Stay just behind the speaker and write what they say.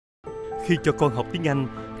Khi cho con học tiếng Anh,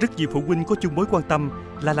 rất nhiều phụ huynh có chung mối quan tâm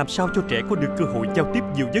là làm sao cho trẻ có được cơ hội giao tiếp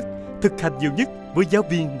nhiều nhất, thực hành nhiều nhất với giáo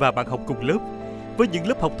viên và bạn học cùng lớp. Với những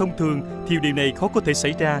lớp học thông thường thì điều này khó có thể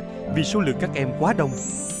xảy ra vì số lượng các em quá đông.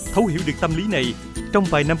 Thấu hiểu được tâm lý này, trong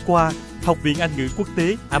vài năm qua, Học viện Anh ngữ quốc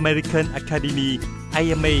tế American Academy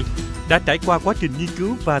 (AMA) đã trải qua quá trình nghiên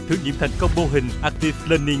cứu và thử nghiệm thành công mô hình Active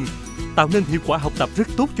Learning, tạo nên hiệu quả học tập rất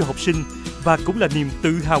tốt cho học sinh và cũng là niềm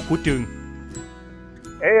tự hào của trường.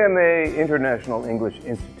 AMA International English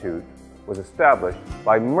Institute was established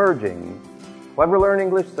by merging Clever Learn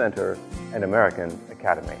English Center and American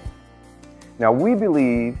Academy. Now we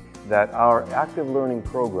believe that our active learning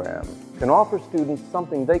program can offer students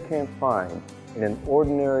something they can't find in an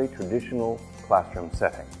ordinary traditional classroom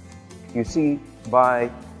setting. You see, by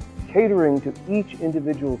catering to each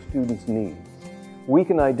individual student's needs, we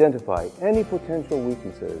can identify any potential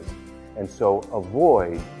weaknesses and so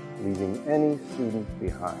avoid leaving any student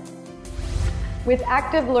behind. With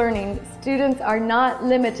active learning, students are not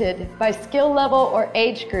limited by skill level or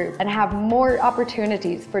age group and have more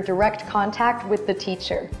opportunities for direct contact with the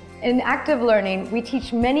teacher. In active learning, we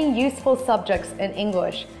teach many useful subjects in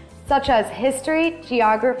English, such as history,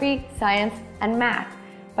 geography, science, and math,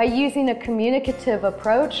 by using a communicative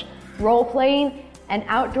approach, role-playing, and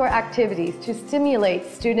outdoor activities to stimulate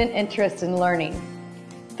student interest in learning.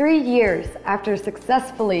 3 years after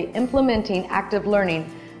successfully implementing active learning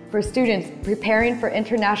for students preparing for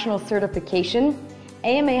international certification,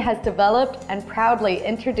 AMA has developed and proudly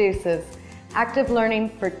introduces active learning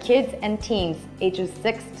for kids and teens ages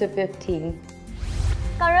 6 to 15.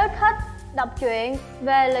 Con rất thích đọc truyện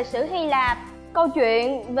về lịch sử Hy Lạp, câu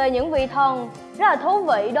chuyện về những vị thần rất là thú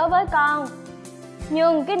vị đối với con.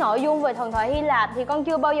 Nhưng cái nội dung về thần thoại Hy Lạp thì con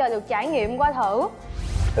chưa bao giờ được trải nghiệm qua thử.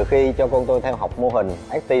 Từ khi cho con tôi theo học mô hình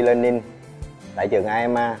Active Learning tại trường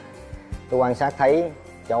AMA, tôi quan sát thấy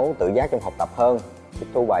cháu tự giác trong học tập hơn, tiếp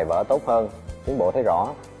thu bài vở tốt hơn, tiến bộ thấy rõ.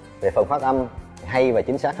 Về phần phát âm hay và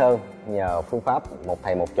chính xác hơn nhờ phương pháp một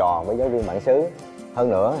thầy một trò với giáo viên bản xứ. Hơn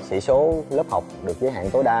nữa, sĩ số lớp học được giới hạn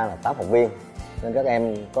tối đa là 8 học viên, nên các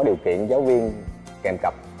em có điều kiện giáo viên kèm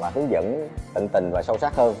cặp và hướng dẫn tận tình và sâu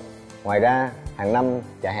sắc hơn. Ngoài ra, hàng năm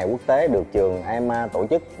trại hè quốc tế được trường AMA tổ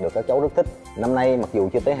chức được các cháu rất thích. Năm nay mặc dù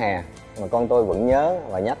chưa tới hè mà con tôi vẫn nhớ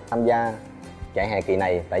và nhắc tham gia trại hè kỳ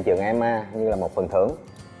này tại trường AMA như là một phần thưởng.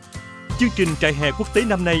 Chương trình trại hè quốc tế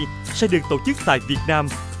năm nay sẽ được tổ chức tại Việt Nam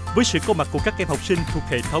với sự có mặt của các em học sinh thuộc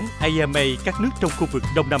hệ thống AMA các nước trong khu vực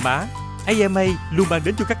Đông Nam Á. AMA luôn mang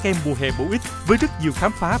đến cho các em mùa hè bổ ích với rất nhiều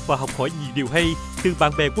khám phá và học hỏi nhiều điều hay từ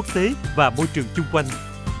bạn bè quốc tế và môi trường chung quanh.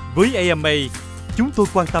 Với AMA, chúng tôi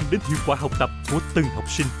quan tâm đến hiệu quả học tập của từng học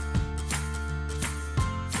sinh.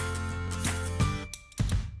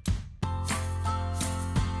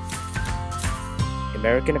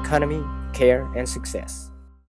 American Economy, Care and Success.